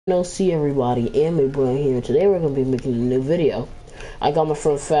No, see everybody, Anime Brown here. Today we're gonna be making a new video. I got my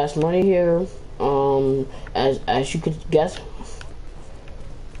friend Fast Money here. As you could guess,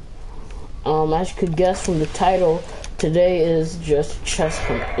 from the title, today is just chess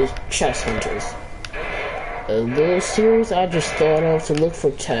hunters. A little series I just thought of to look for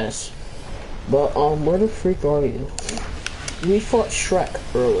Tess. But where the freak are you? We fought Shrek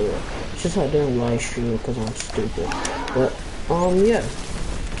earlier. It's just I didn't live stream because I'm stupid. But yeah.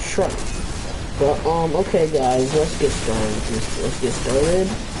 Shrek. But okay guys, let's get started.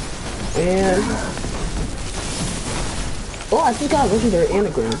 And I just got a legendary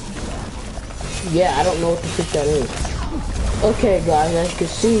anagram. Yeah, I don't know what the fuck that is. Okay guys, as you can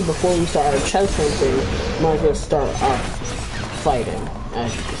see, before we start our chess hunting, might as well start our fighting,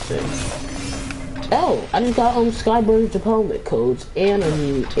 as you can see. Oh, I just got Skybird's development codes and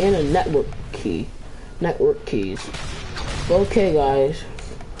a network keys. Okay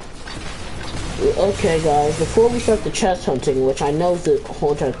guys, before we start the chest hunting, which I know is the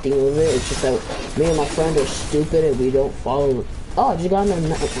whole entire theme of it, it's just that me and my friend are stupid and we don't follow. Oh, I just got another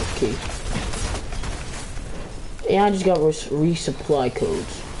network key. And I just got resupply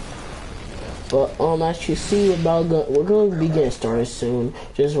codes. But as you see, we're going to be getting started soon.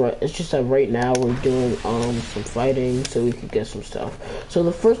 It's just that right now we're doing some fighting so we can get some stuff. So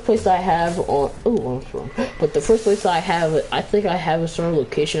the first place I have But the first place I think I have a certain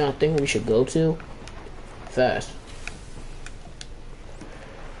location I think we should go to. Fast.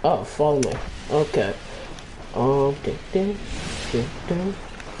 Oh, follow me. Okay.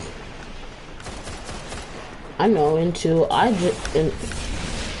 I know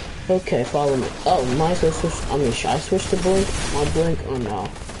okay, follow me. Oh, might as well switch. Should I switch to blink? My blink or no?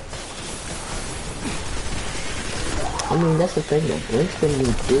 That's the thing though. Blink's been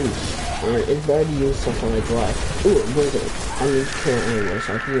reduced. And it's better to use something like Drive. Ooh, a blizzard. Kill anyway,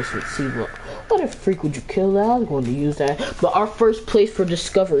 so I can use some see what the freak would you kill that? I was going to use that. But our first place for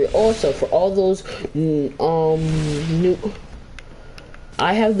discovery, also for all those new.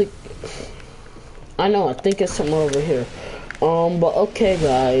 I think it's somewhere over here. But okay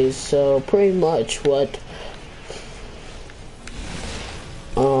guys, so pretty much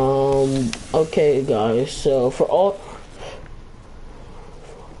okay guys, so for all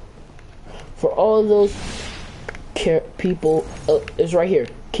those people, it's right here,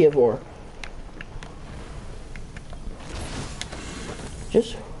 Kivor.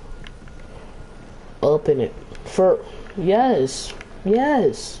 Just open it. Yes,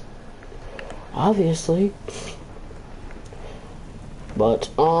 obviously. But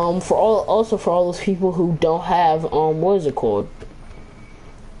for all those people who don't have what is it called?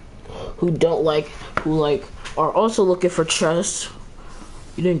 Who are also looking for chests.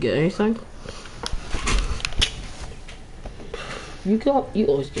 You didn't get anything? You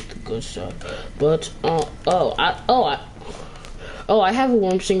always get the good stuff. But I have a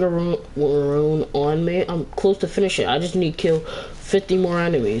Wormsinger rune on me. I'm close to finishing. I just need to kill 50 more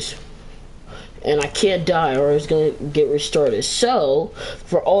enemies. And I can't die or it's gonna get restarted. So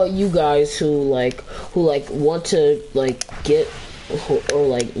for all you guys who want to get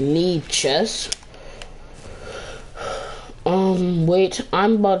or need chests, wait,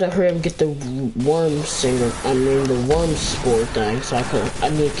 I'm about to hurry and get the the worm spore thing, so I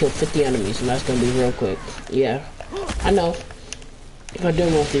need to kill 50 enemies, and that's gonna be real quick. Yeah, I know. If I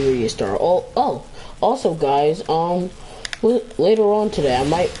don't want to restart. Also guys, later on today, I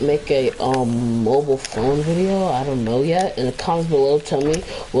might make a mobile phone video. I don't know yet. In the comments below, tell me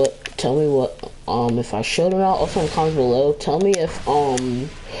what if I showed or not. Also in the comments below, tell me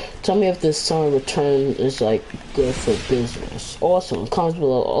if this summer return is good for business. Also in the comments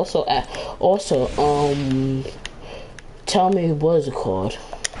below, tell me what is it called.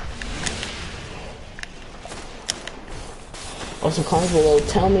 Also, comments below,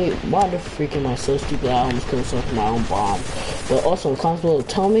 tell me why the freak am I so stupid I almost killed myself with my own bomb. But also, in comments below,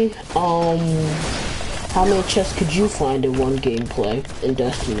 tell me, how many chests could you find in one gameplay in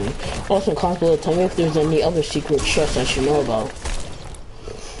Destiny? Also, in comments below, tell me if there's any other secret chests I should know about.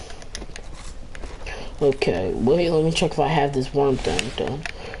 Okay, wait, let me check if I have this worm thing done.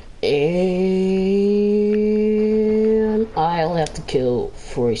 And I only have to kill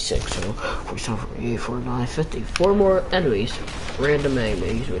 46, so 47, 48, 49, 50. 4 more enemies, random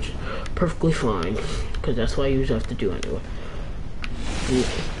enemies, which is perfectly fine, because that's what I usually have to do anyway.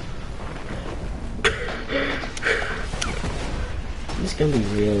 It's gonna be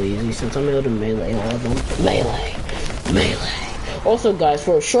real easy since I'm able to melee all of them. Melee. Also guys,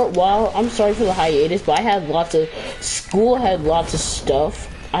 for a short while, I'm sorry for the hiatus, but I had school had lots of stuff.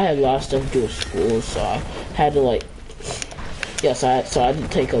 I had a lot of stuff to do with school, so I had to Yes, so I had to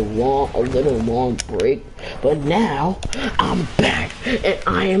take a little long break, but now I'm back, and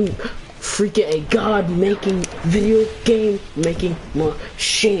I am freaking a god making video game making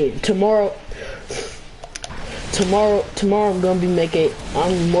machine. Tomorrow I'm gonna be making.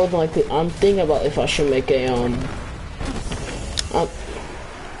 I'm more than likely. I'm thinking about if I should make a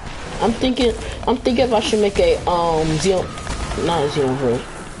I'm thinking if I should make a not a Xenoverse.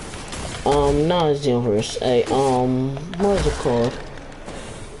 Not a Xenoverse. What is it called?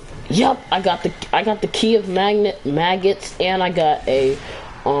 Yep, I got the key of maggots, and I got a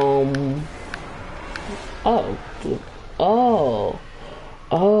oh,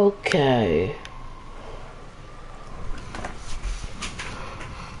 okay.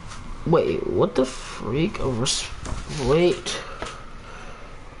 Wait, what the freak? Wait.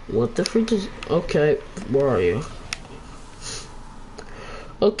 What the freak is... Okay, where are you?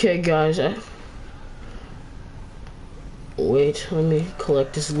 Okay, guys, wait, let me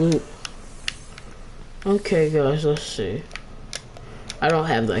collect this loot. Okay, guys, let's see. I don't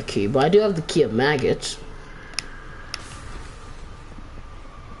have that key, but I do have the key of maggots.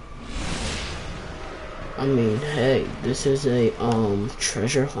 I mean, hey, this is a,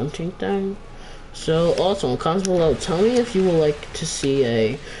 treasure hunting thing. So, also, in comments below, tell me if you would like to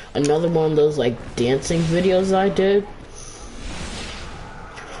see another one of those, like, dancing videos I did.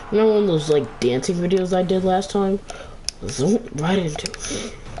 Remember one of those, like, dancing videos I did last time? Zoom right into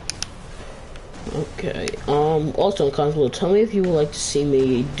it. Okay, also, in comments below, tell me if you would like to see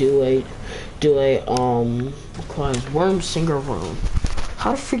me do a Worm Singer Room.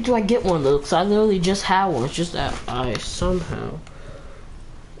 How the freak do I get one of those? Because I literally just had one. It's just that I somehow...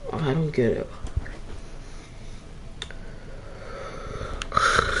 I don't get it.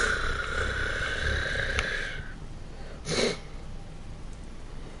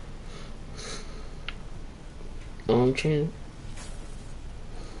 Chain.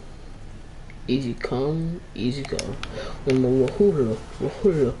 Easy come, easy go.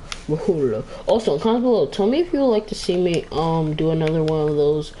 Also, in comments below, tell me if you would like to see me do another one of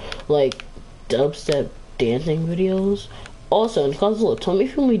those like dubstep dancing videos. Also, in comments below, tell me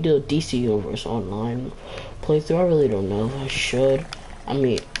if you want me to do a DC Universe online playthrough. I really don't know if I should. I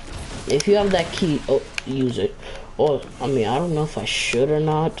mean, if you have that key, use it. Or I mean, I don't know if I should or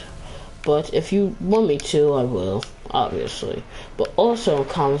not. But if you want me to, I will, obviously. But also in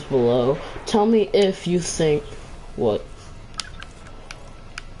comments below, tell me if you think what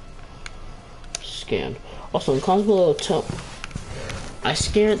scan. Also in comments below, I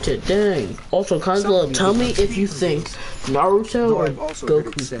scanned it. Dang. Also in comments below, tell me if you think Naruto or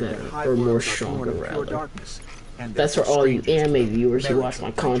Goku's better or more stronger rather. That's for all you anime viewers who watch my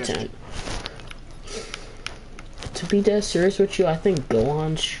content. To be dead serious with you, I think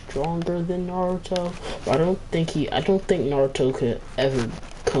Gohan's stronger than Naruto. But I don't think Naruto could ever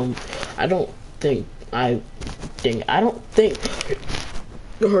come. I don't think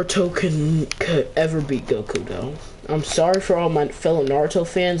Naruto could ever beat Goku though. I'm sorry for all my fellow Naruto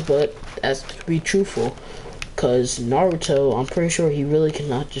fans, but that's to be truthful. Cause Naruto, I'm pretty sure he really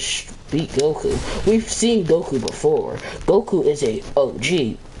cannot just beat Goku. We've seen Goku before. Goku is a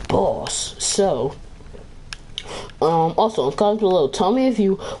OG boss, so. Also, in comments below, tell me if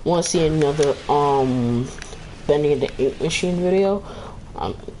you want to see another, Bending the Ink Machine video.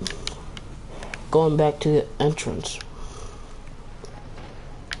 Going back to the entrance.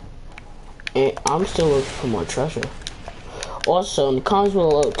 And I'm still looking for more treasure. Also, in the comments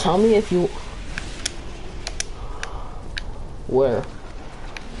below, tell me if you... Where?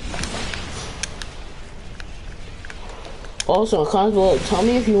 Also, in the comments below, tell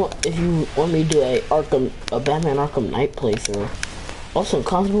me if you want me to do a Batman Arkham Knight playthrough. Also, in the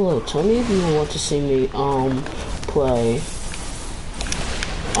comments below, tell me if you want to see me play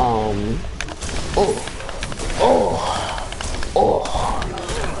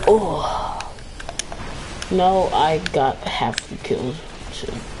No, I got half the kills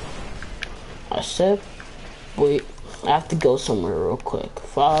too. I said, wait. I have to go somewhere real quick.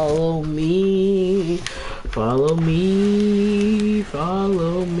 Follow me, follow me,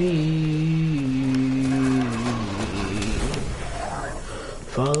 follow me.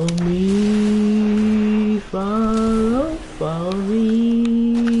 Follow me, follow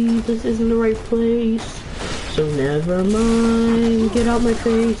me. This isn't the right place, so never mind. Get out my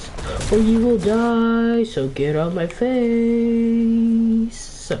face, or you will die. So get out my face.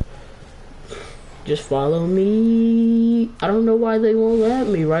 Just follow me. I don't know why they won't let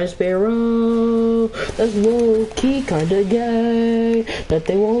me ride Sparrow. That's low-key kinda gay that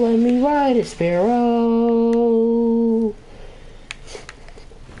they won't let me ride a Sparrow.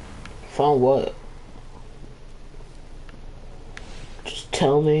 Found what?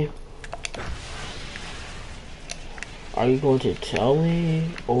 Tell me. Are you going to tell me,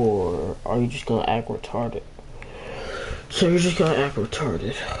 or are you just gonna act retarded? So you're just gonna act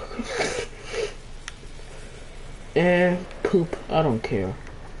retarded. And poop, I don't care.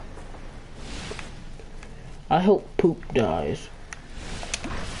 I hope poop dies.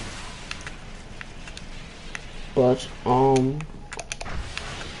 But,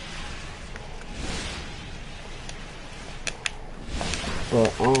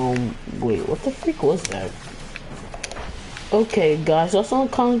 wait, what the freak was that? Okay, guys, also in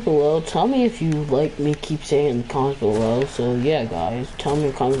the comments below, tell me if you like me keep saying it in the comments below. So, yeah, guys, tell me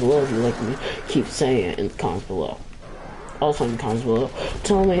in the comments below if you like me keep saying it in the comments below. Also in the comments below,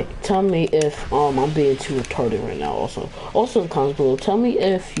 tell me if, I'm being too retarded right now, also in the comments below, tell me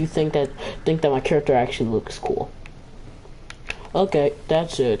if you think that my character actually looks cool. Okay,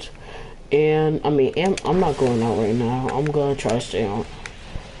 that's it. And, I mean, I'm not going out right now. I'm gonna try to stay on.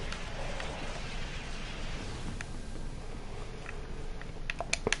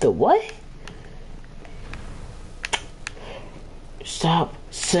 The what? Stop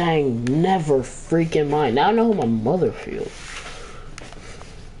saying never freaking mind. Now I know how my mother feels.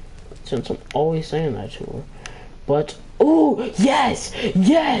 Since I'm always saying that to her. But, oh, yes!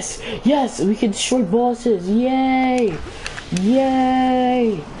 Yes! Yes! We can destroy bosses! Yay!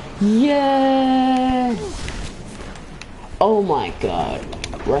 Yay! Yay! Oh my god.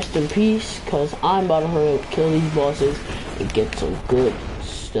 Rest in peace, because I'm about to hurry up, kill these bosses, and get some good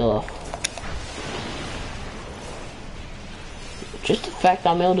stuff. Just the fact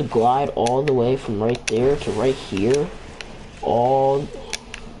I'm able to glide all the way from right there to right here. All...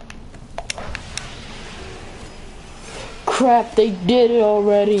 Crap, they did it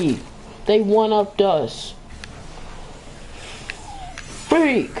already! They one-upped us.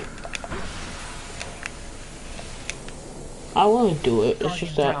 Freak! I want to do it, it's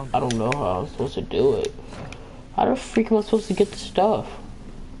just that I don't know how I'm supposed to do it. How the freak am I supposed to get the stuff?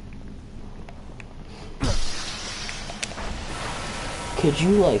 Could you,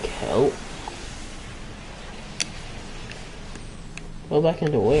 like, help? Go back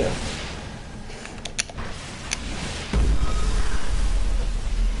into where?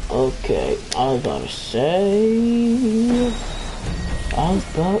 Okay, I was about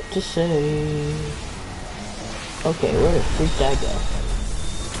to say... Okay, where the freak that go?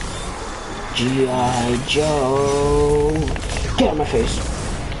 G.I. Joe! Get out of my face!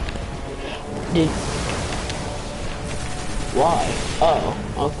 Why? Oh,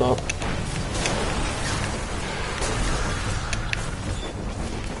 okay.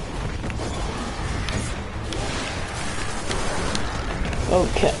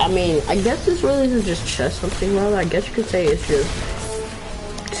 Okay, I mean, I guess this really isn't just chess something rather. I guess you could say it's just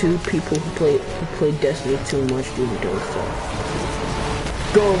two people who play Destiny too much doing dumb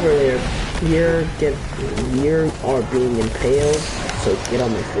stuff. Go over there. You are being impaled, so get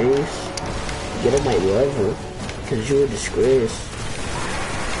on my face. Get on my level. Because you're a disgrace.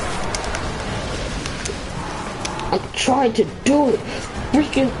 I'm trying to do it!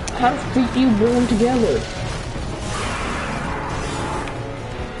 Freaking, how the freak do you bring them together?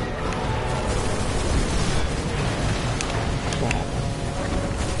 Crap.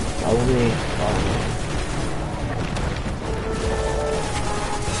 Follow me. Follow me.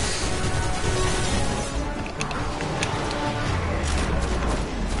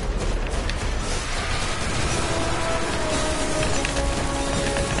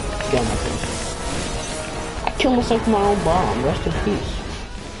 I killed myself with my own bomb. Rest in peace.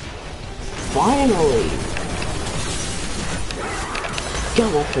 Finally! Get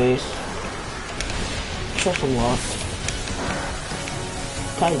on my face. Chest unlocked.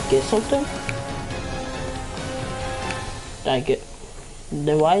 Can I get something? Did I get...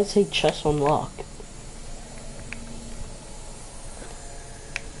 Then why did it say chest unlocked?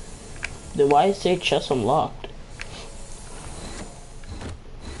 Then why did it say chest unlocked?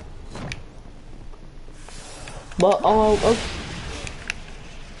 But, okay.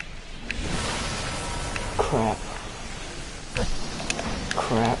 Crap.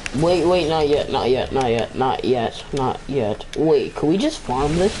 Crap. Wait, not yet. Wait, can we just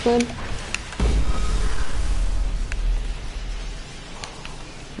farm this then?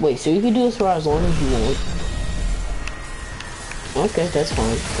 Wait, so you can do this for as long as you want. Okay, that's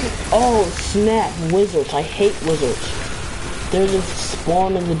fine. Oh, snap, wizards. I hate wizards. There's a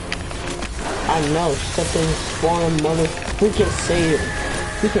spawn in the... I know, something spawn mother freaking say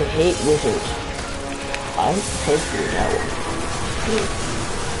freaking hate wizards. I hate you that one.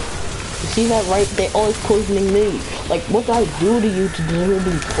 You see that right? They always poisoning me. Like, what did I do to you to deserve to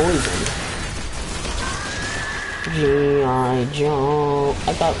be poisoned? G.I. Joe.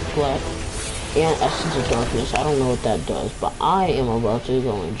 I got black and Essence of Darkness. I don't know what that does, but I am about to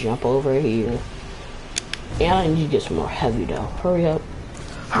go and jump over here. And I need to get some more heavy though. Hurry up.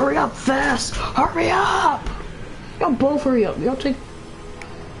 Hurry up fast! Hurry up! Y'all both hurry up. Y'all take...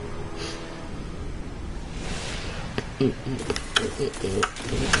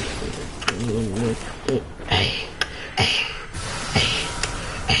 Hey.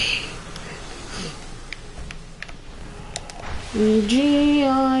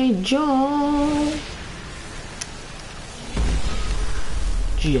 G.I. Joe.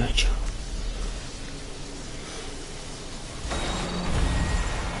 G.I. Joe.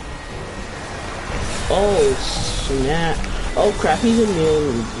 Oh snap! Oh crap! He's in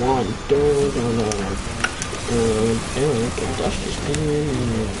there. One. Okay, that's just make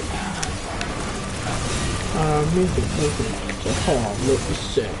me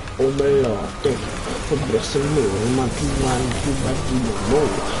say, oh my Lord, thank you for blessing me. My more.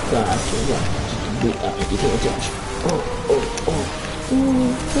 God, you can't touch.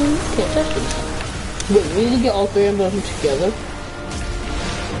 Can't touch this. Wait, we need to get all three of them together.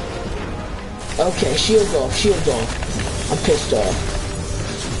 Okay, shields off, shields off. I'm pissed off.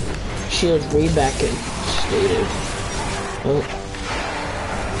 Shields way back in. Stated. Oh.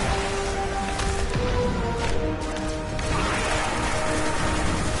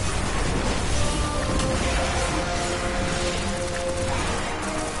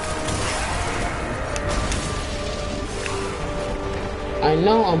 I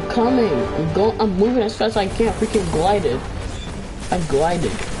know, I'm coming. I'm moving as fast as I can. Freaking glided. I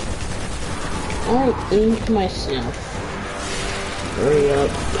glided. I aimed myself. Hurry up.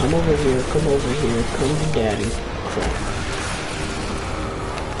 Come over here. Come over here. Come to daddy. Crap.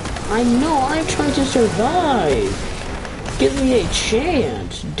 I know. I'm trying to survive. Give me a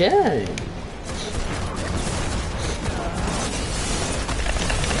chance. Dang.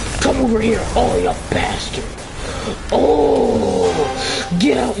 Come over here. Oh, you bastard. Oh,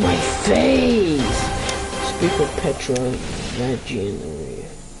 get out my face. Speak of Petra, Reggie in the rear.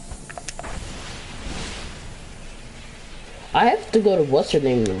 I have to go to what's her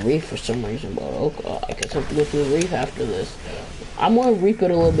name, the reef for some reason, but okay, I guess I have to go to the reef after this. I'm gonna reap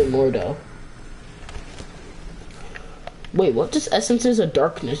it a little bit more though. Wait, what does Essences of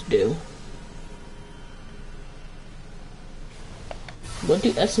Darkness do? What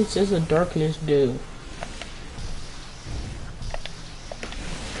do Essences of Darkness do?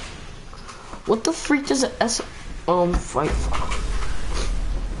 What the freak does an fight for?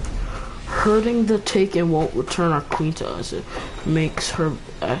 Hurting the Taken won't return our queen to us. It makes her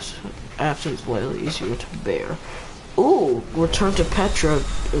absence slightly easier to bear. Ooh, return to Petra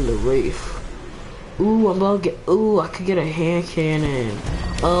in the reef. Ooh, I'm about to get. Ooh, I could get a hand cannon.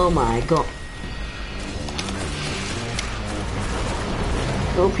 Oh my god.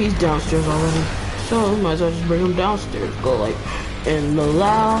 Oh, he's downstairs already. So might as well just bring him downstairs. Go like in the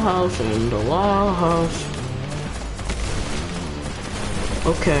loud house, in the loud house.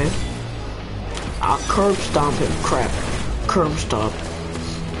 Okay. I'll curb stomp him. Crap. Curb stomp.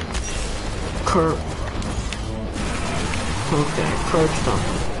 Curb. Okay, curb stomp.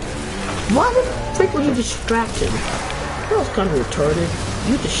 Why the frick would you distract him? That was kind of retarded.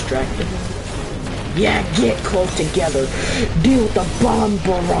 You distracted him. Yeah, get close together. Deal with the bomb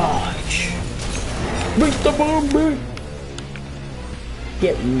barrage. Reach the bomb, man.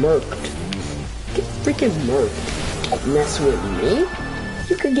 Get murked. Get freaking murked. Don't mess with me.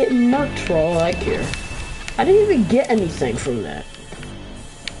 You could get murked for all I care. I didn't even get anything from that.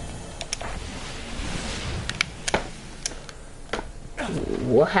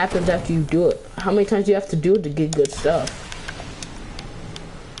 What happens after you do it? How many times do you have to do it to get good stuff?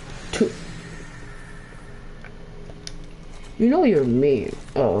 You know you're mean.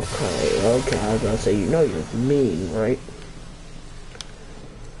 Okay, I was gonna say, you know you're mean, right?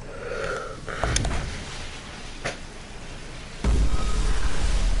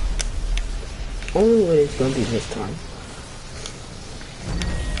 Only way it's gonna be this time.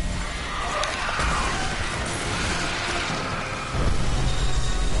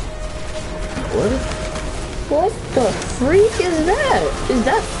 What the freak is that? Is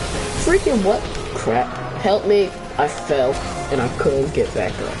that freaking what? Crap. Help me. I fell and I couldn't get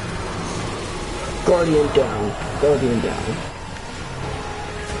back up. Guardian down. Guardian down.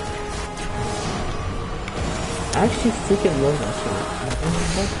 I actually freaking love that song.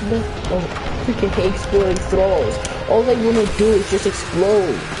 Oh, freaking hate exploding thralls. All they want to do is just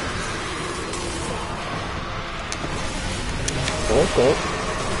explode. Okay.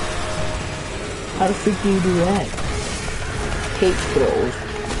 How the freak do you do that? Hate thralls.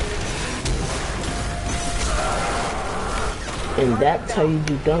 And that's how you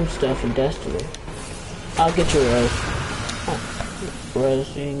do dumb stuff in Destiny. I'll get your res.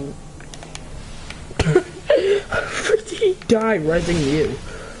 Resing. He died resing you.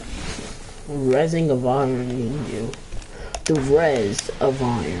 Resing of iron you. The res of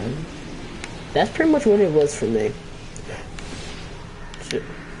iron. That's pretty much what it was for me.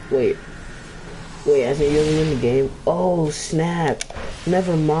 Wait, as in you're in the game? Oh, snap.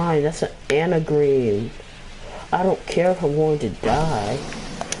 Never mind, that's an anagram. I don't care if I'm going to die.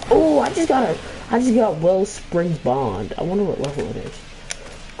 Oh, I just got Wellspring Bond. I wonder what level it is.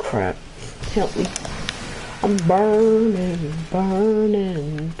 Crap. Help me. I'm burning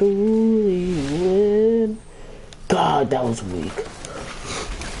through the wind. God, that was weak.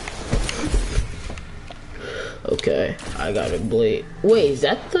 Okay, I got a blade. Wait, is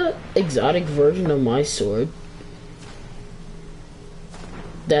that the exotic version of my sword?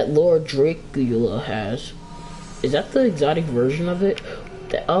 That Lord Dracula has. Is that the exotic version of it?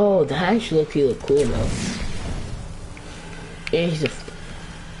 Oh, that actually look cool though. And he's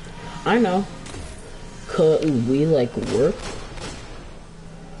I know. Could we like work?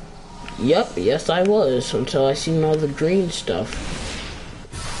 Yep, yes I was, until I seen all the green stuff.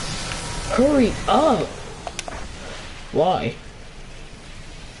 Hurry up! Why?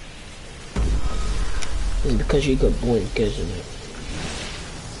 It's because you could blink, isn't it?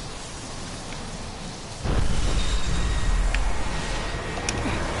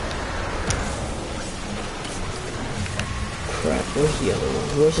 Crap, where's the other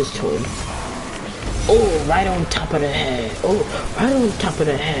one? Where's his twin? Oh, right on top of the head. Oh, right on top of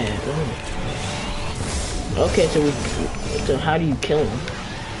the head. Oh. Okay, so how do you kill him?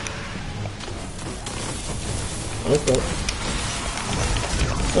 Okay.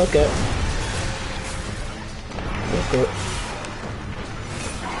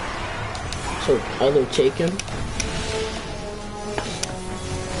 So other taken.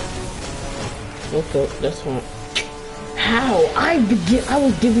 Okay, that's fine. How? I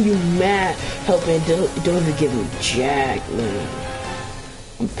was giving you mad help and don't even give me jack, man.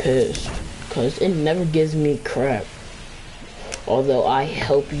 I'm pissed. Cause it never gives me crap. Although I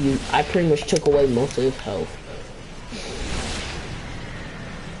help you, I pretty much took away most of his health.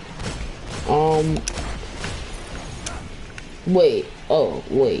 Wait. Oh,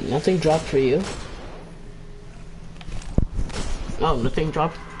 wait. Nothing dropped for you? Oh, nothing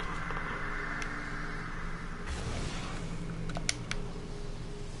dropped?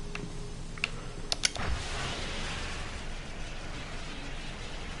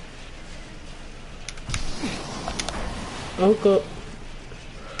 Okay.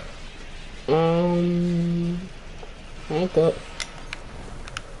 Okay.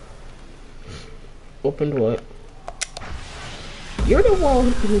 Opened what? You're the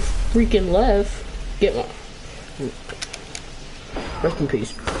one who freaking left. Get my... Rest in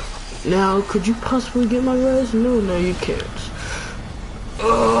peace. Now, could you possibly get my res? No, you can't.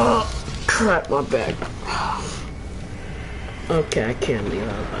 Crap, my back. Okay, I can't leave. I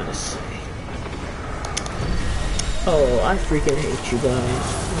was about to say. Oh, I freaking hate you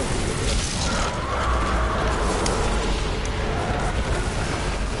guys.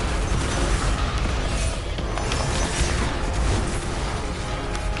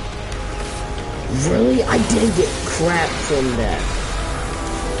 Really? I did get crap from that.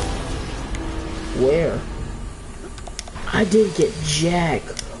 Where? I did get jack.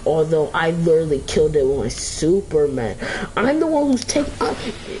 Although I literally killed it with my Superman. I'm the one who's taking...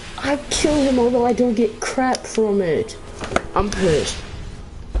 I killed him although I don't get crap from it. I'm pissed.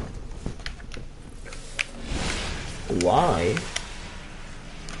 Why?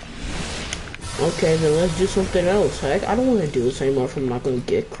 Okay, then let's do something else. Heck, I don't want to do this anymore if I'm not going to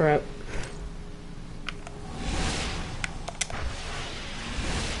get crap.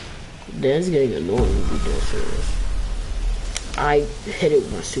 That's getting annoying to be dead serious. I hit it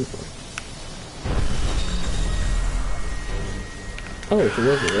with my super. Oh, it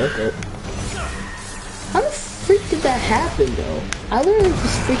wasn't okay. How the freak did that happen though? I literally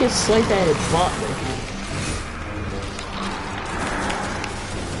just freaking sliced that and bought me.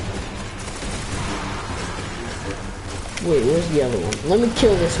 Wait, where's the other one? Let me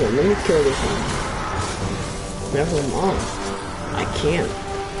kill this one. Never mind. I can't.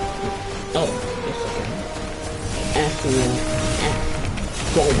 Oh, yes I can. After you,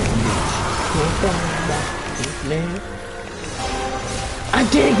 man. I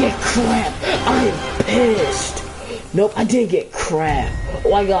didn't get crap. I'm pissed. Nope, I didn't get crap.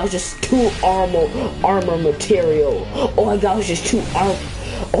 Oh my gosh, just 2 armor material. Oh my gosh, just 2 armor.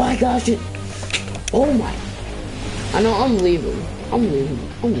 Oh my gosh, just... Oh my... I know, I'm leaving.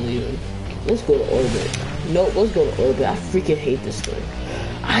 Let's go to orbit. Nope, let's go to orbit. I freaking hate this thing.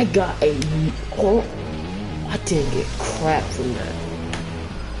 I got a... Oh, I didn't get crap from that.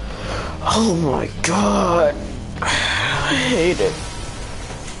 Oh my god. I hate it.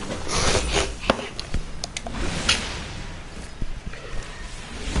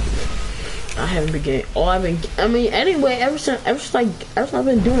 I haven't been getting all I've been. I mean, anyway, ever since I've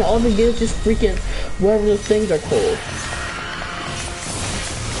been doing it, all I've been getting is just freaking whatever those things are called.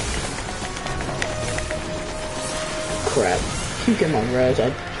 Crap! Keep getting my res. I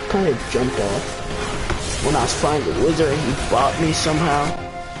kind of jumped off when I was fighting the wizard, and he bought me somehow.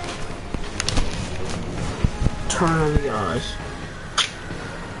 Turn on the eyes.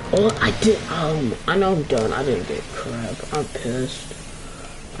 Oh, I did. I know I'm done. I didn't get crap. I'm pissed.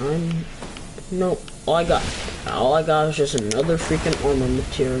 Nope. All I got is just another freaking armor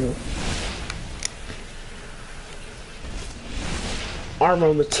material.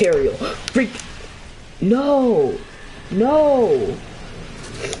 Armor material. Freak. No.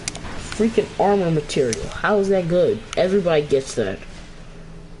 Freaking armor material. How is that good? Everybody gets that.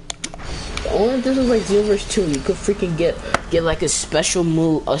 Only if this was like Xenoverse 2, you could freaking get like a special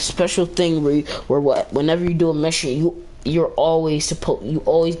move, a special thing whenever you do a mission, you always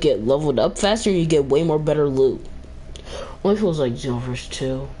get leveled up faster and you get way more better loot. Only feels like Xenoverse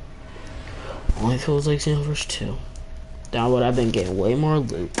 2. That would have been getting way more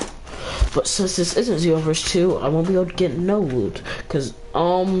loot. But since this isn't Xenoverse 2, I won't be able to get no loot. Cause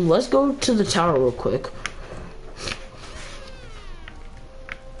let's go to the tower real quick.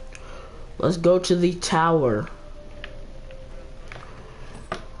 Let's go to the tower.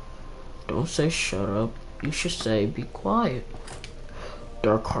 Don't say shut up. You should say be quiet.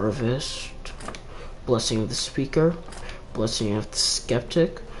 Dark Harvest. Blessing of the Speaker. Blessing of the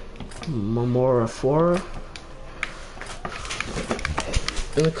Skeptic. Memoraphora.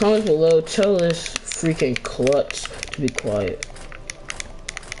 In the comments below, tell this freaking klutz to be quiet.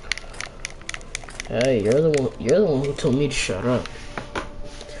 Hey, you're the one who told me to shut up.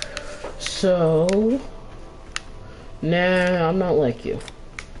 So, nah, I'm not like you.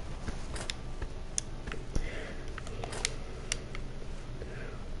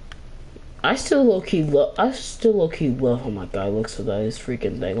 I still low key love how my guy looks with that his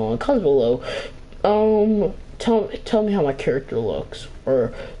freaking thing on. Comment below. Tell me how my character looks,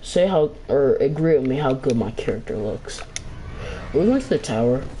 or agree with me how good my character looks. We're going to the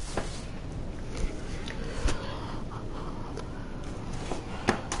tower.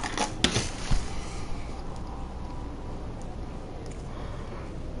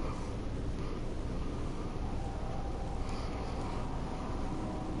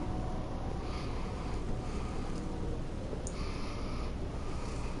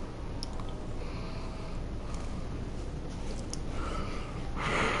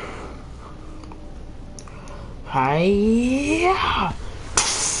 Hi.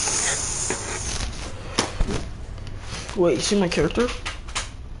 Wait, you see my character?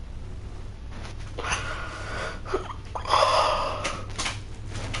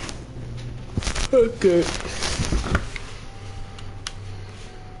 Okay.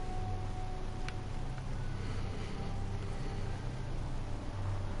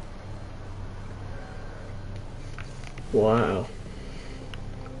 Wow.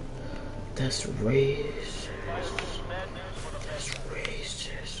 That's racist. That's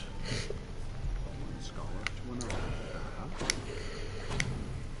racist.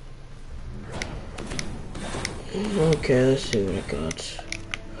 Okay, let's see what I got.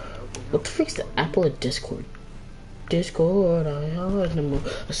 What the freak's the apple of Discord? Discord, I'm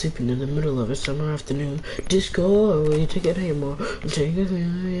sleeping in the middle of a summer afternoon. Discord, will you take it anymore? Take it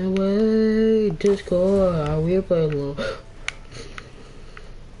away. Discord, we're playing alone.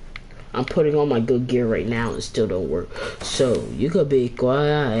 I'm putting on my good gear right now and still don't work. So, you could be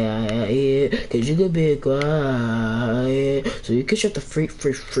quiet, cause you could be quiet. So you can shut the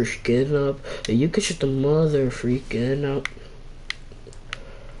freaking up, and you can shut the mother freaking up.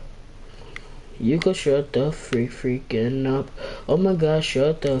 You can shut the freaking up. Oh my gosh,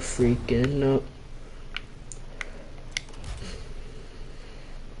 shut the freaking up.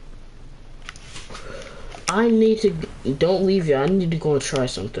 I need to, don't leave yet. I need to go and try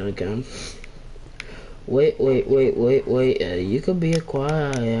something again. Wait. You could be a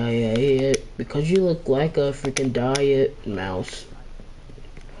quiet because you look like a freaking diet mouse.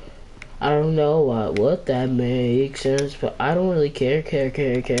 I don't know what that makes sense, but I don't really care,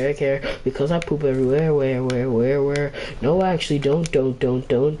 because I poop everywhere, where. No, actually, don't.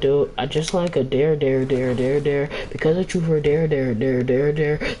 I just like a dare, because I choose for dare.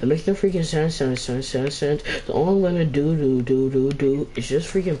 That makes no freaking sense. So all I'm gonna do is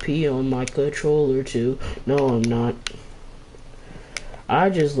just freaking pee on my controller too. No, I'm not. I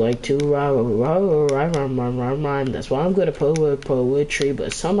just like to rhyme. That's why I'm good at poetry,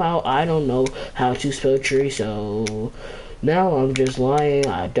 but somehow I don't know how to spell tree, so now I'm just lying.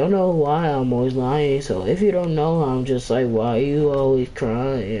 I don't know why I'm always lying, so if you don't know, I'm just like, why you always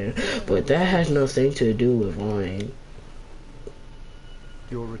crying? But that has nothing to do with lying.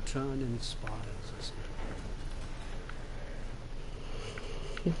 Your return inspires us.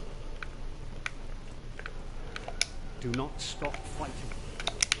 Do not stop fighting.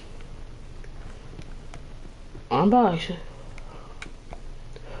 I'm about to...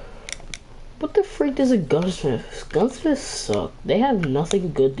 What the freak is a gunsmith? Gunsmiths suck. They have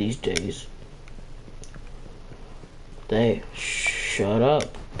nothing good these days. Shut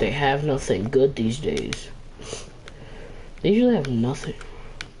up. They have nothing good these days. They usually have nothing.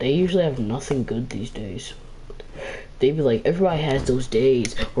 They usually have nothing good these days. They be like, everybody has those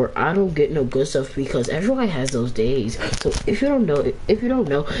days where I don't get no good stuff because everybody has those days. So if you don't know,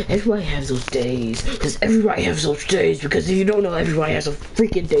 everybody has those days because everybody has those days. Because if you don't know, everybody has those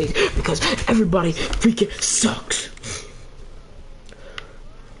freaking days because everybody freaking sucks.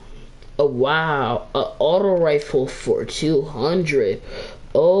 Oh wow, an auto rifle for 200.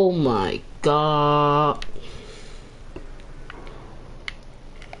 Oh my god.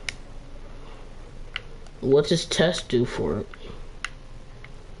 What does test do for it?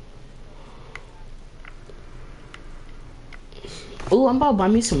 Oh, I'm about to buy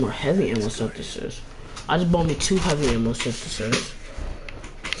me some more heavy ammo synthesis. I just bought me 2 heavy ammo synthesis.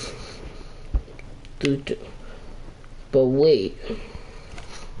 Dude, but wait.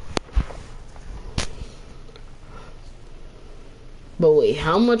 But wait,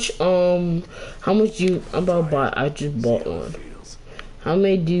 how much you, I'm about to buy, I just bought one. How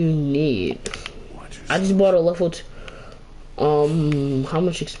many do you need? I just bought a level 2. How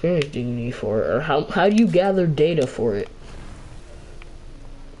much experience do you need for it? Or how do you gather data for it?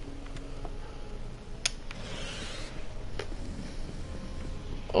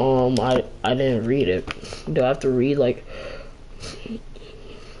 I didn't read it. Do I have to read, like...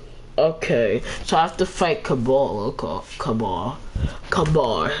 Okay, so I have to fight Cabal. Cabal.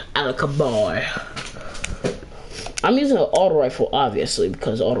 I'm using an auto rifle, obviously,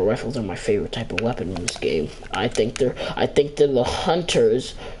 because auto rifles are my favorite type of weapon in this game. I think they're the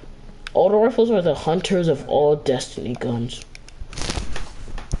hunters. Auto rifles are the hunters of all Destiny guns.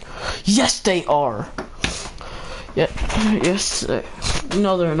 Yes, they are. Yeah, yes.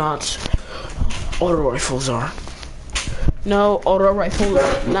 No, they're not. Auto rifles are. No, auto rifles,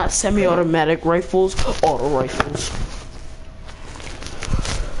 not semi-automatic rifles. Auto rifles.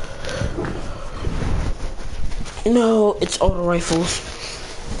 No, it's auto rifles.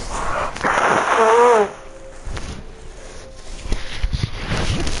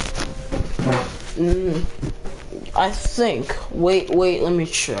 I think. Wait, let me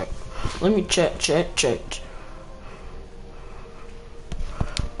check. Let me check.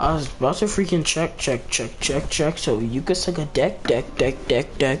 I was about to freaking check. So you can suck a deck.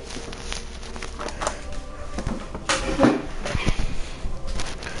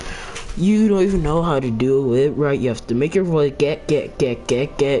 You don't even know how to do it, right? You have to make your voice get. You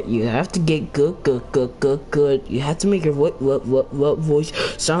have to get good. You have to make your what voice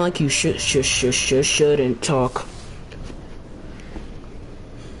sound like you shouldn't talk.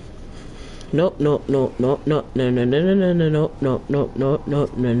 No.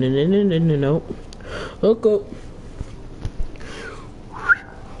 Okay.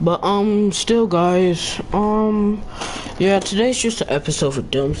 But still, guys, yeah, today's just an episode for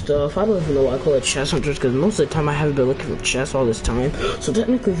dumb stuff. I don't even know why I call it chest hunters, because most of the time I haven't been looking for chests all this time. So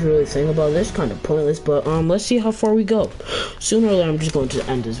technically, if you really think about it, it's kind of pointless. But let's see how far we go. Sooner or later, I'm just going to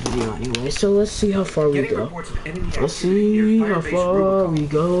end this video anyway. So let's see how far we go. Let's see how far we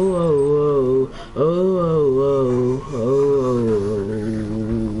go.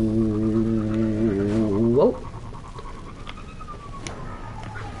 Whoa.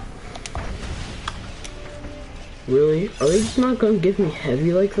 Really? Are they just not gonna give me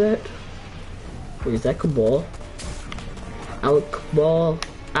heavy like that? Wait, is that Cabal? Alec Cabal!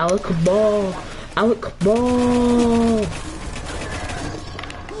 I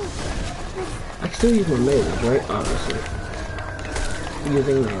can still use my melees, right? Obviously.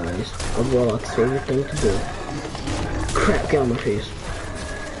 Using melees. A Warlock's favorite thing to do. Crap, get on my face.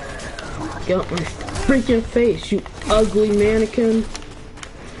 Get out my freaking face, you ugly mannequin.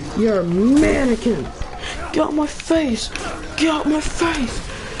 You're a mannequin. Get out my face. Get out my face.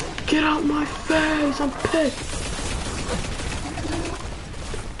 Get out my face. I'm pissed.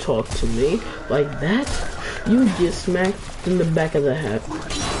 Talk to me like that, you get smacked in the back of the head.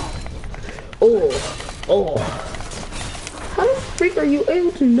 Oh. How the freak are you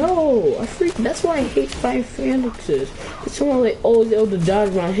able to know? That's why I hate Final Fantasies. It's someone like always able to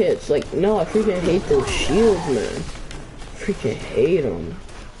dodge my hits. Like, no, I freaking hate those shields, man. Freaking hate them.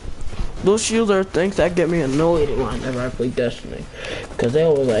 Those shields are things that get me annoyed whenever I play Destiny. Because they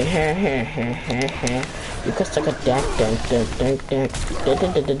always like, ha ha ha ha ha. You can suck a deck.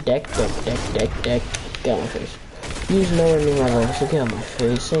 Get out my face. Use nowhere near my level, so get out my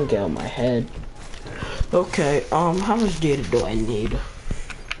face and get out my head. Okay, how much data do I need?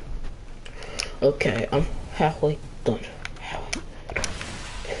 Okay, I'm halfway done.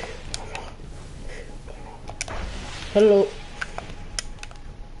 Hello.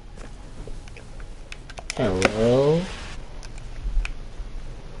 Hello.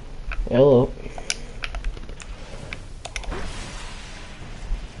 Hello.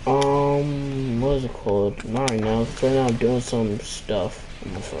 What is it called? Not right now. Right now I'm doing some stuff.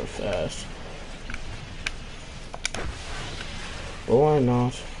 I'm gonna start fast. But why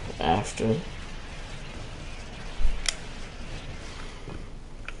not after?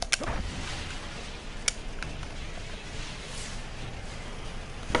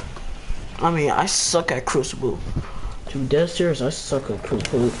 I mean, I suck at Crucible. To be dead serious, I suck at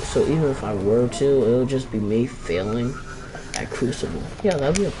Crucible. So even if I were to, it'll just be me failing at Crucible. Yeah,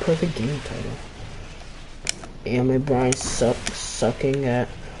 that'd be a perfect game title. Am I Brian sucking at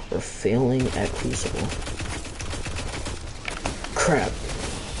or failing at Crucible? Crap.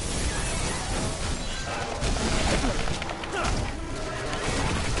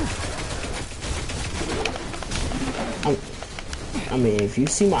 I mean, if you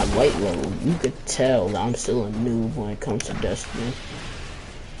see my light level, you could tell that I'm still a noob when it comes to Destiny.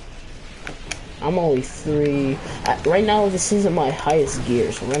 I'm only 3. Right now, this isn't my highest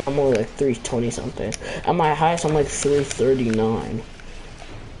gear, so right now I'm only like 320 something. At my highest, I'm like 339.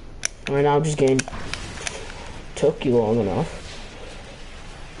 Right now, I'm just getting. Took you long enough.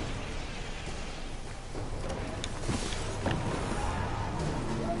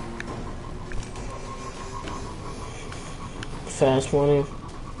 Fast money.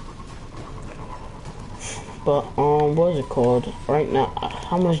 But what is it called? Right now,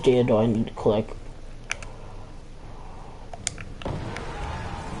 how much data do I need to collect?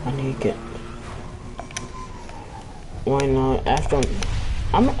 I need to get. Why not? After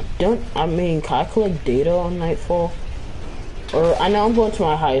I'm done. I mean, can I collect data on Nightfall? Or I know I'm going to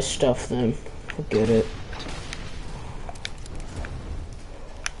my highest stuff then. Forget it.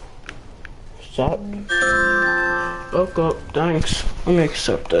 Stop. Woke up, thanks. Let me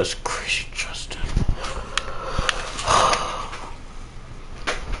accept this. Crazy Justin.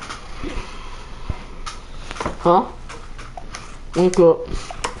 Huh? Wake up.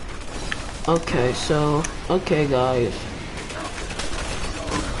 Okay, so, okay guys.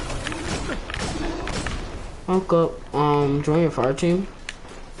 Woke up, join your fire team.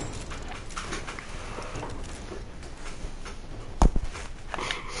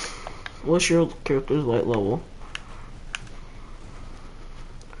 What's your character's light level?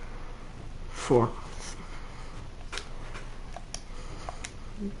 4.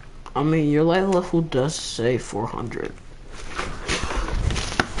 I mean, your light level does say 400.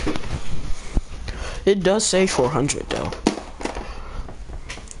 It does say 400 though.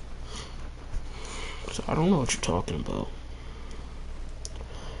 So I don't know what you're talking about.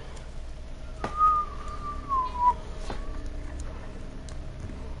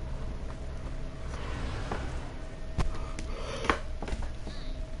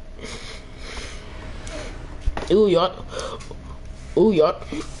 Ooh,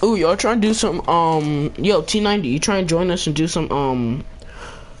 y'all trying to do some, yo, T90, you trying to join us and do some,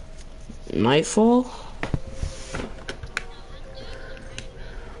 Nightfall?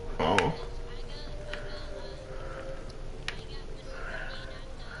 Oh.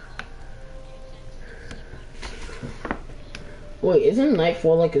 Wait, isn't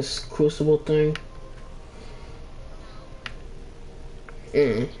Nightfall like a Crucible thing?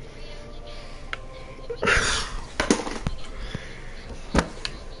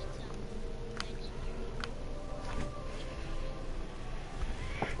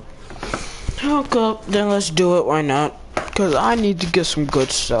 Hook up, then let's do it, why not? Because I need to get some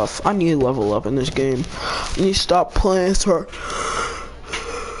good stuff. I need to level up in this game. I need to stop playing as her.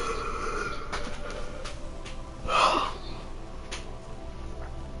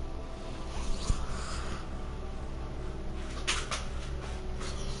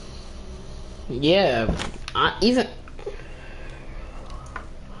 Yeah, I even.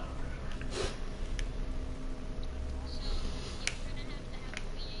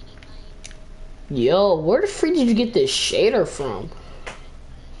 Yo, where the freak did you get this shader from?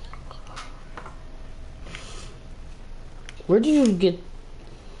 Where did you get?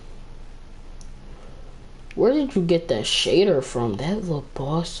 Where did you get that shader from? That look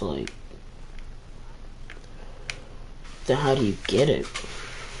boss like. Then how do you get it?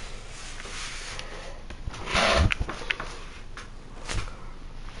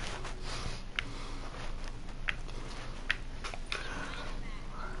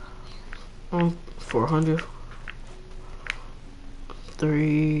 Um, 400.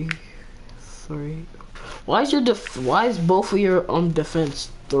 3. Why is your why is both of your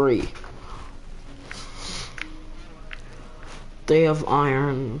defense 3? They have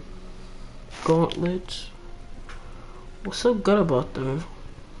iron gauntlets. What's so good about them?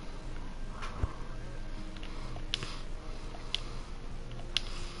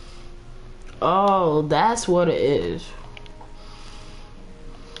 Oh, that's what it is.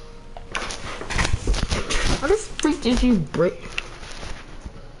 How the freak did you break?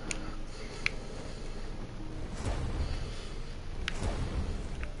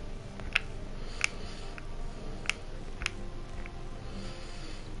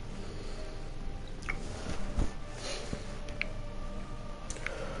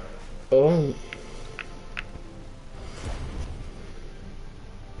 Oh.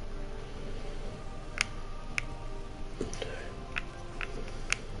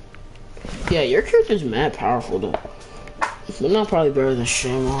 Yeah, your character's mad powerful though. But not probably better than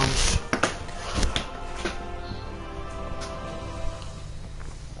Shamon's.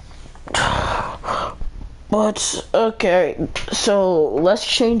 But okay, so let's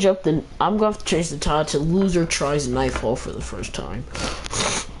change up the. I'm going to change the title to "Loser Tries Knife Hole" for the first time.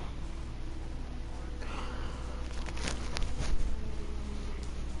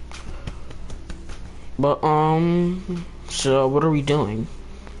 But so what are we doing?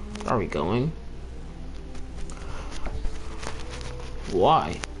 Are we going?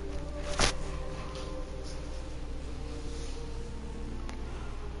 Why?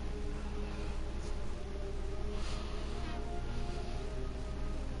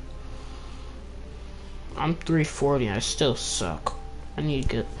 I'm 340. I still suck. I need to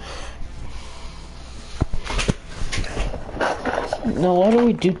get. No, why don't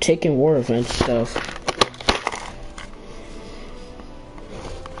we do taking war event stuff?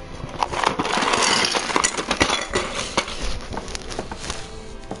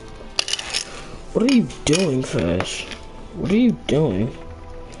 What are you doing, Fish? What are you doing?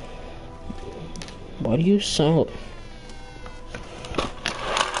 Why do you sound...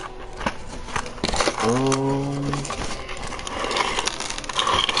 I'm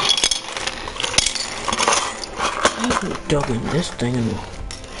dugging this thing in.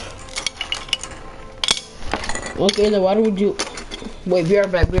 Okay, then why do we do... Wait, be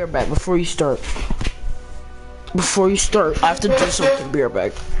right back, before you start. Before you start, I have to do something, be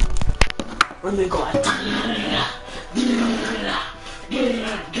right back. Let me go.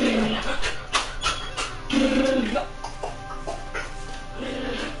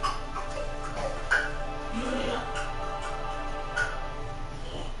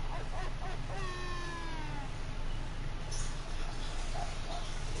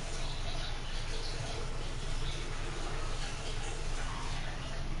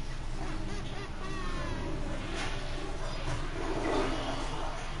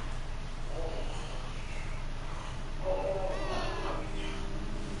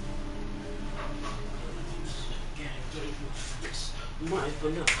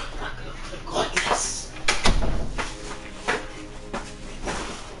 But no, I'm not gonna click like this.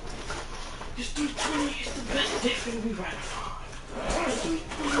 This 320 is the best day for me right now. 320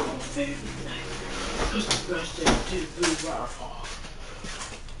 is my favorite day. It's the best day to be right.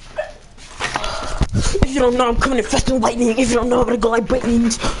 If you don't know, I'm coming in faster than lightning. If you don't know, I'm gonna go like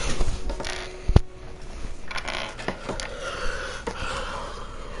lightnings.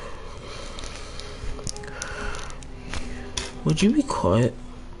 Would you be quiet?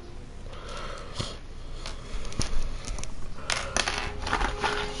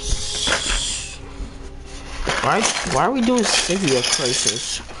 Why are we doing Scythia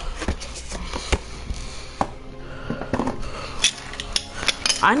Crisis?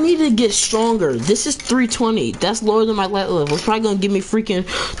 I need to get stronger. This is 320. That's lower than my light level. It's probably gonna give me freaking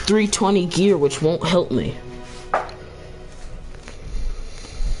 320 gear, which won't help me.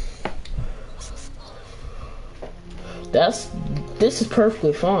 This is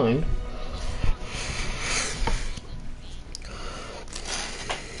perfectly fine.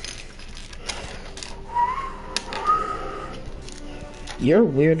 You're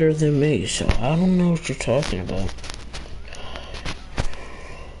weirder than me, so I don't know what you're talking about.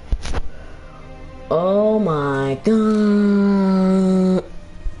 Oh my god.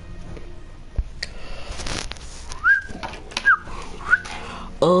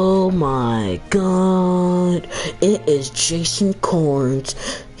 Oh my god. It is Jason Corns.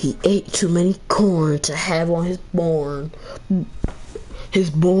 He ate too many corn to have on his born. His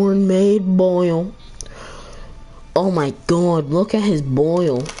born made boil. Oh my god, look at his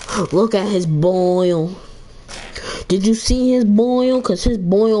boil. Look at his boil. Did you see his boil? Cause his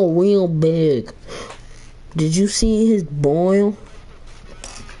boil real big. Did you see his boil?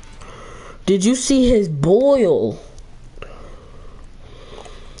 Did you see his boil?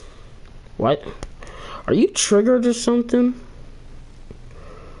 What? Are you triggered or something?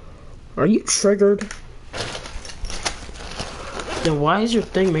 Are you triggered? Then why is your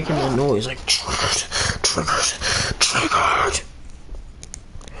thing making that noise? Like triggered.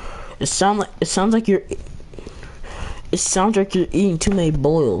 It sounds like you're eating too many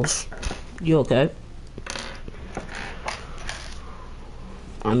boils. You okay?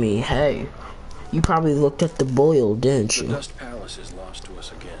 I mean, hey, you probably looked at the boil, didn't you? The Dust Palace is lost to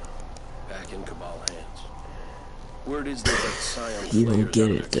us again, back in Cabal hands. Word is that Scion You don't flayers get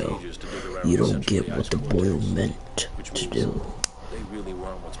out it their though. cages to dig around You the don't center get of the what the ice boil fortress, meant which to means do. they really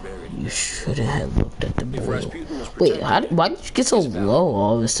want what's buried. You shouldn't have looked at the If boil. Rasputin was Wait, protected, why did you get so low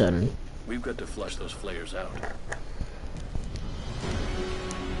all of a sudden? we've got to flush those flayers out.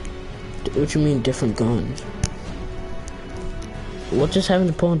 What you mean different guns? What does having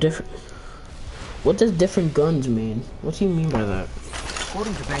to pull different? What does different guns mean? What do you mean by that?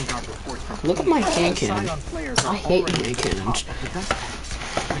 According to Vanguard reports from Look at my hand cannon. I hate hand cannons.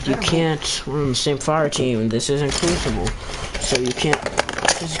 You can't. We're on the same fire team. This isn't Crucible, so you can't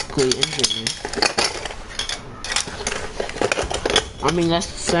physically injure me. I mean, that's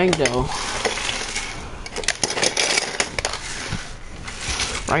the thing, though.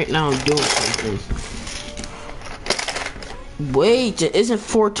 Right now, I'm doing something. Wait, it isn't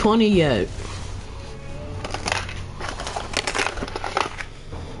 420 yet.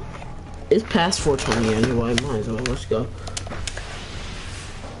 It's past 420 anyway, might as well, let's go.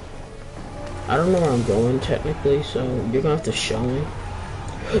 I don't know where I'm going technically, so you're gonna have to show me.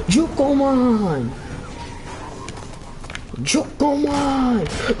 Jukomon! Jukomon!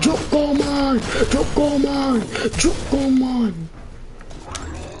 Jukomon! Jukomon! Jukomon!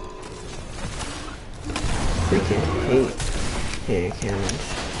 Freaking hate hand cannons.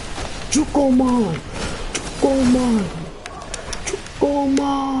 Jukomon! Jukomon!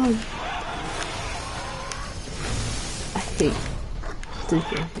 Jukomon! I hate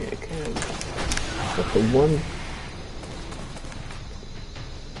freaking hand cannons. But the one...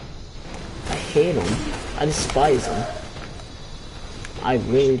 I hate them. I despise them. I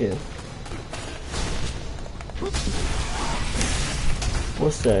really do.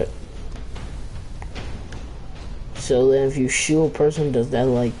 What's that? So then if you shoot a person, does that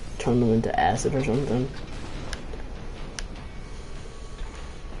like turn them into acid or something?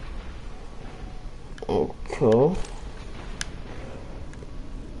 Okay.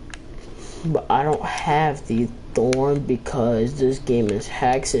 But I don't have the thorn because this game is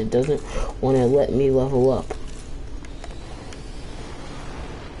hacked, so it doesn't want to let me level up.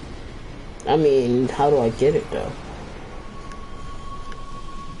 I mean, how do I get it though?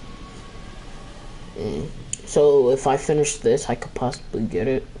 So if I finish this, I could possibly get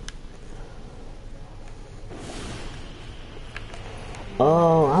it.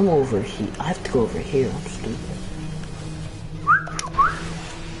 Oh, I'm over here. I have to go over here. I'm stupid.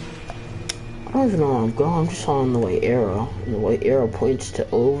 I don't even know where I'm going. I'm just on the white arrow. And the white arrow points to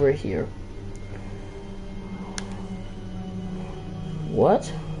over here.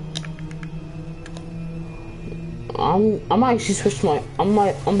 What? I might actually switch my I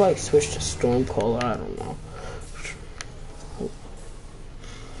might switch to Stormcaller. I don't know.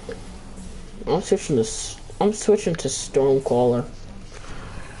 I'm switching to Stormcaller.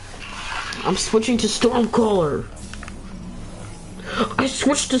 I'm switching to Stormcaller. I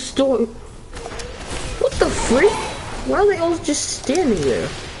switched to Storm. What the freak? Why are they all just standing there?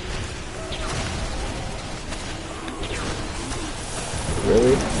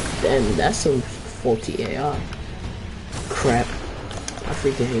 Really? Damn, that's some faulty AI. Crap. I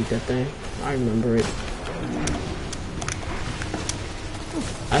freaking hate that thing. I remember it.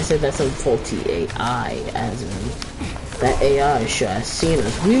 I said that's some faulty AI, as in that AI should have seen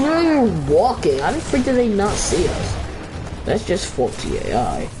us. We were walking. I didn't freak did they not see us. That's just faulty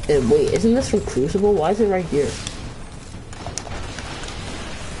AI. And wait, isn't this from Crucible? Why is it right here?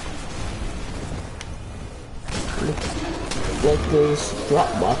 collect those drop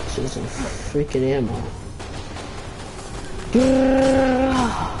boxes of freaking ammo.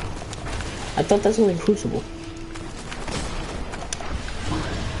 I thought that's only Crucible.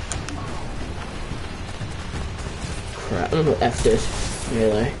 Crap, I don't know, F this.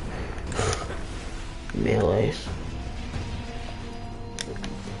 Melee. Melees.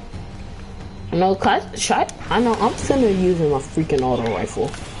 No, I know I'm finna using my freaking auto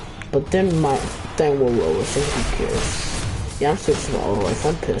rifle. But then my thing will lower, so who cares? Yeah, I'm switching to auto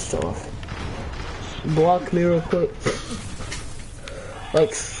rifle, I'm pissed off. Block me real quick.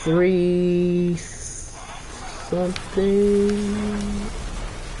 Like 3 something.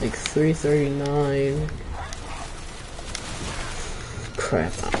 Like 339.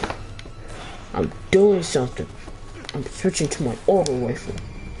 Crap. I'm doing something. I'm switching to my auto rifle.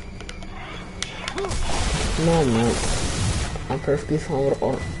 No, I'm not. I'm perfectly fine with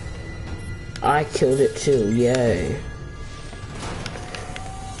auto. I killed it too, yay.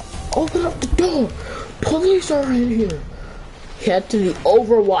 Open up the door! Police are in here! Head to the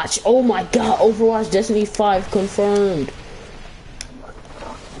Overwatch. Oh my god, Overwatch Destiny 5 confirmed.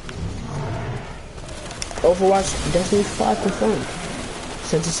 Overwatch Destiny 5 confirmed.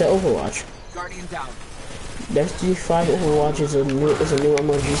 Since it said Overwatch. Guardian down. Destiny 5 Overwatch is a new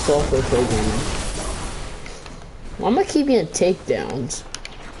MOG software programming. I'm gonna keep getting takedowns.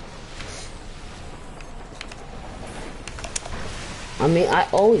 I mean, I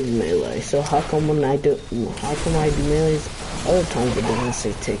always melee, so how come I do melees other times it doesn't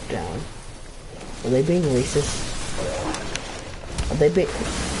say takedown? Are they being racist? Are they being...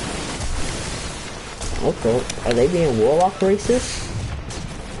 Okay, are they being Warlock racist?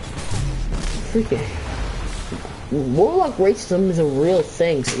 Freaking... Warlock racism is a real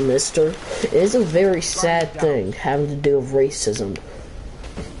thing, mister. It is a very sad thing, having to do with racism.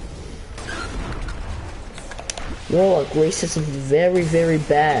 Warlock racism is very, very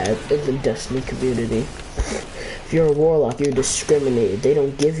bad in the Destiny community. If you're a Warlock, you're discriminated. They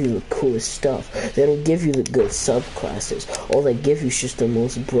don't give you the coolest stuff. They don't give you the good subclasses. All they give you is just the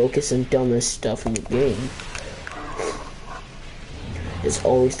most brokest and dumbest stuff in the game. It's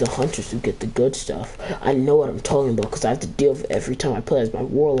always the hunters who get the good stuff. I know what I'm talking about because I have to deal with it every time I play as my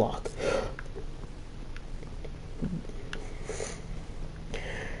Warlock.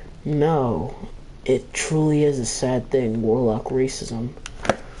 No. It truly is a sad thing, Warlock racism.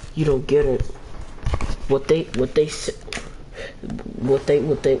 You don't get it. What they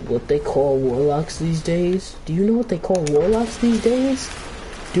call Warlocks these days? Do you know what they call Warlocks these days?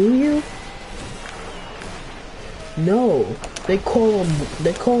 Do you? No. They call them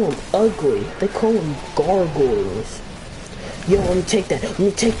ugly. They call them gargoyles. Yo, let me take that. Let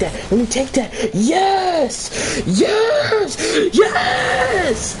me take that. Let me take that. Yes! Yes!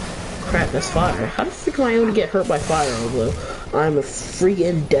 Yes! Crap, that's fire. How the freak am I able to get hurt by fire, although I'm a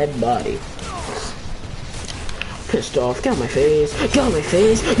freaking dead body? Pissed off. Get out my face. Get out my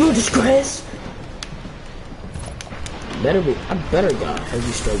face. You disgrace! I better got a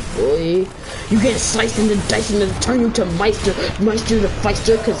heavy stroke, boy. You get sliced and diced and then turn you to Meister the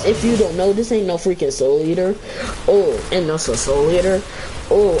Feister, cause if you don't know, this ain't no freaking Soul Eater. Oh, and also Soul Eater.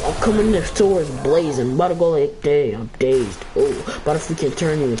 Oh, I'm coming in towards blazing. About to go like, dang, I'm dazed. Oh, about to freaking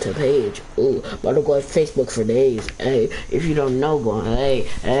turn you into Page. Oh, about to go like Facebook for days. Hey, if you don't know, going,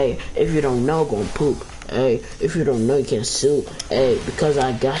 hey, if you don't know, going poop. Hey, if you don't know, you can't sue. Hey, because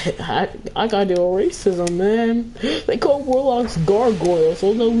I got to deal with racism, man. They call Warlocks gargoyles,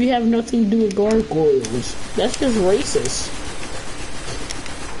 although we have nothing to do with gargoyles. That's just racist.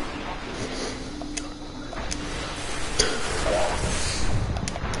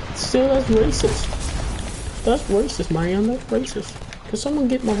 Still, that's racist. That's racist, man. That's racist. Can someone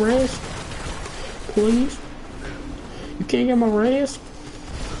get my res? Please? You can't get my res?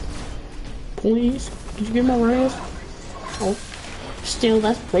 Please? Did you get my res? Oh. Still,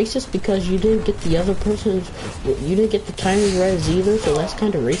 that's racist because you didn't get the other person's... You didn't get the tiny res either, so that's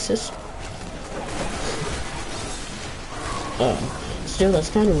kind of racist. Still, that's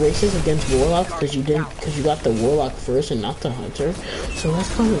kind of racist against Warlocks because you got the Warlock first and not the Hunter. So that's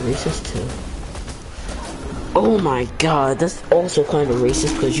kind of racist too. Oh my god, that's also kind of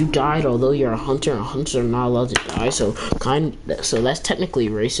racist because you died although you're a Hunter and Hunters are not allowed to die. So that's technically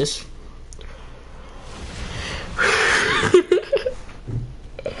racist.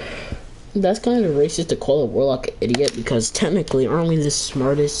 That's kind of racist to call a Warlock an idiot because technically aren't we the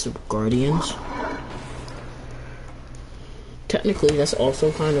smartest of Guardians? Technically that's also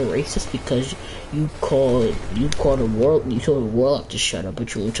kind of racist because you told a Warlock to shut up,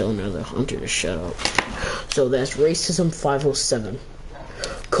 but you won't tell another Hunter to shut up. So that's racism 507.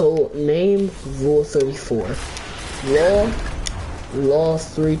 Code name Rule 34. Law Law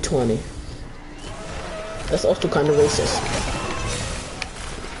 320. That's also kind of racist.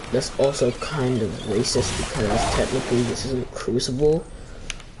 That's also kind of racist because technically this isn't Crucible.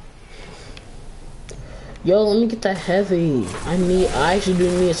 Yo, let me get that heavy. I actually do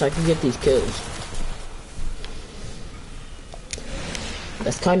need it so I can get these kills.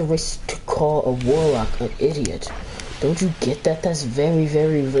 That's kind of racist to call a warlock an idiot. Don't you get that? That's very,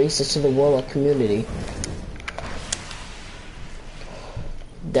 very racist to the warlock community.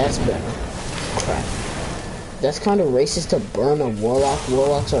 That's better. Crap. That's kind of racist to burn a warlock.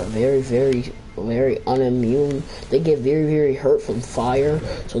 Warlocks are very, very, very unimmune. They get very, very hurt from fire.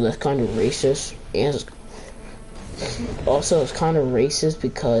 So that's kind of racist. And also, it's kind of racist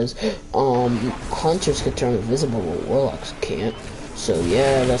because hunters can turn invisible, but warlocks can't. So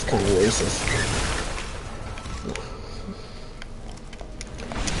yeah, that's kind of racist.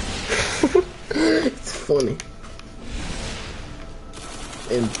 It's funny.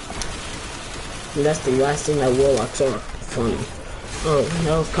 And that's the last thing that warlocks are. Funny. Oh,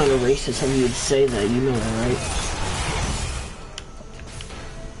 that was kind of racist of you to say that. You know that, right?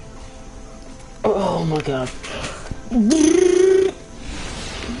 Oh my god.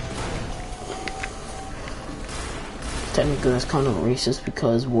 Technically, that's kind of racist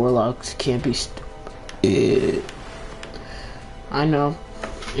because warlocks can't be stupid. I know.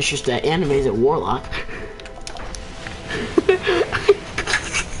 It's just that anime is a warlock.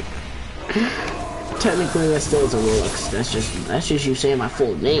 Technically, that still is a warlock. That's just you saying my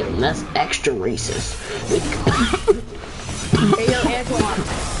full name. That's extra racist. Hey, yo, Antoine.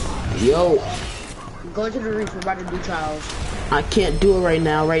 Yo. Go to the reef. We're about to do trials. I can't do it right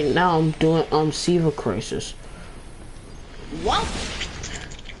now. Right now, I'm doing Siva Crisis. What?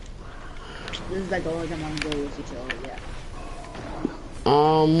 This is like the only time I'm going to do with each other, yeah.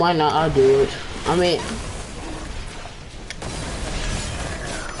 Why not? I'll do it. I mean...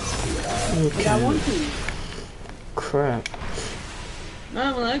 Okay. I want to. Crap. No,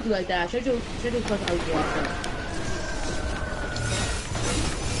 I'm gonna like you like that. Should you fuck out of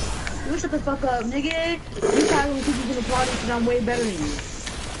you shut the fuck up, nigga. You probably when people gonna party because I'm way better than you.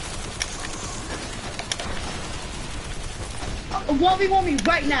 1v1 me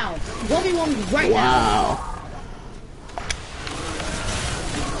right now. 1v1 me right now. Wow.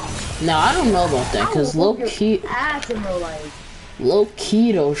 Now I don't know about that because low key. Ass in real life. Low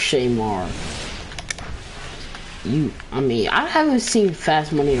key though, Shaymar. I mean, I haven't seen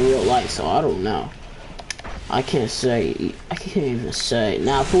Fast Money in real life, so I don't know. I can't even say.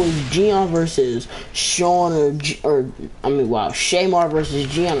 Now, if it was Gion versus Sean Shaymar versus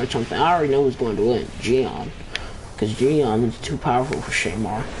Gion or something, I already know who's going to win. Gion. Because Gion is too powerful for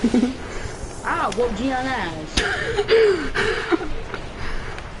Shaymar. I'll whoop Gion ass.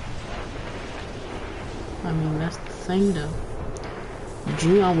 I mean, that's the thing, though.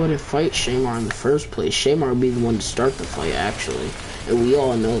 Gion wouldn't fight Shaymar in the first place. Shaymar would be the one to start the fight, actually. And we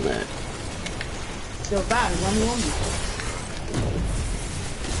all know that. Still bad, 1v1 me.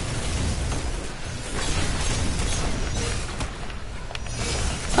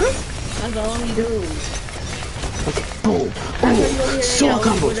 That's all you do. Okay, boom. Oh, so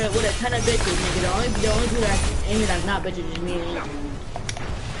combos. With a ton of bitches, nigga. The only two that's not bitches is me and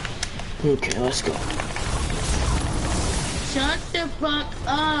you. Okay, let's go. Shut the fuck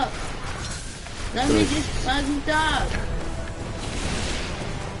up. Let me just fucking talk.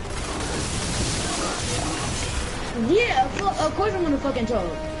 Yeah, of course I'm gonna fucking talk.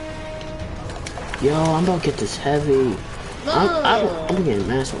 Yo, I'm about to get this heavy. I'm getting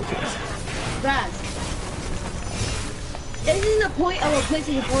mass with this. Fast. Isn't the point of a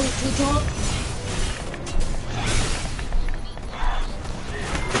PlayStation 4 to talk?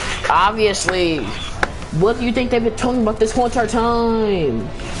 Obviously. What do you think they've been talking about this whole entire time?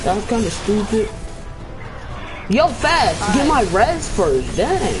 That was kind of stupid. Yo, Fast, get my res first,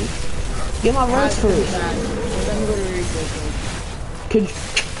 dang. Get my res first. Let me go to the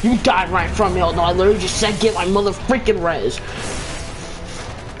research. You died right from me, although I literally just said get my mother freaking res.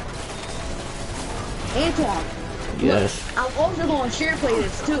 Antoine. Yes. I'm also going to share play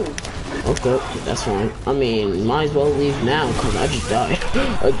this too. Okay, that's fine. I mean, might as well leave now because I just died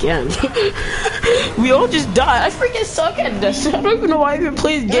again. We all just died. I freaking suck at this. I don't even know why I even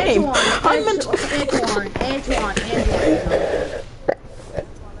play this game. Antoine.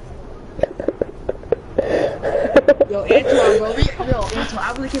 Yo, Antoine, bro. Antoine,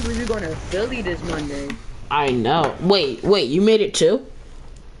 I really can't believe you're going to Philly this Monday. I know. Wait, you made it too?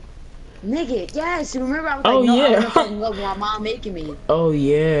 Nigga, yes. Remember I was like, no, yeah. I'm fucking love my mom making me. Oh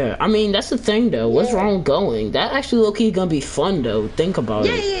yeah. I mean, that's the thing though. What's Yeah. wrong with going? That actually low-key gonna be fun though. Think about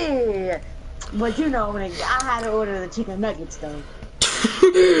it. Yeah. But you know, nigga, I had to order the chicken nuggets though.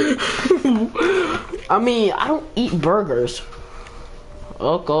 I mean, I don't eat burgers.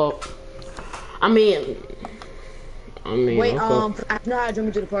 Okay. I mean. Wait, okay. I know how to join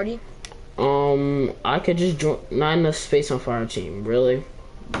me to the party. I could just join. Not in the Space on Fire team. Really?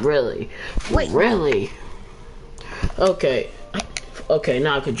 Wait. Really? Okay. Okay,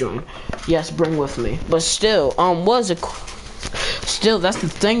 now I could join. Yes, bring with me. But still, still, that's the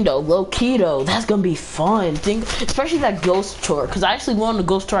thing though. Low key though, that's gonna be fun. Especially that ghost tour, cause I actually went on a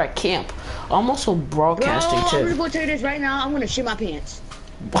ghost tour at camp. I'm also broadcasting Bro, too. I'm gonna go tell you this right now. I'm gonna shit my pants.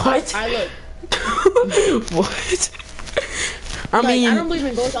 What? I look. What? I don't believe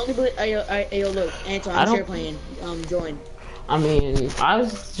in ghosts. I only believe. Yo, look, Anton, I'm share playing. Join. I mean, I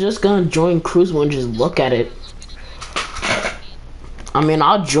was just gonna join Crucible and just look at it. I mean,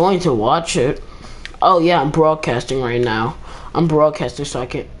 I'll join to watch it. Oh yeah, I'm broadcasting right now. I'm broadcasting so I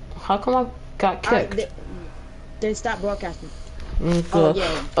can. How come I got kicked? Then stop broadcasting. Okay. Oh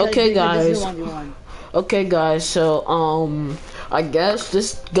yeah. Okay, guys. 1v1. Okay, guys. So I guess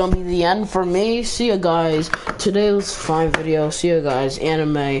this is gonna be the end for me. See you guys. Today was a fine video. See you guys.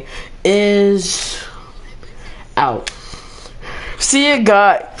 Anime is out. See you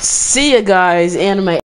guys. Anime.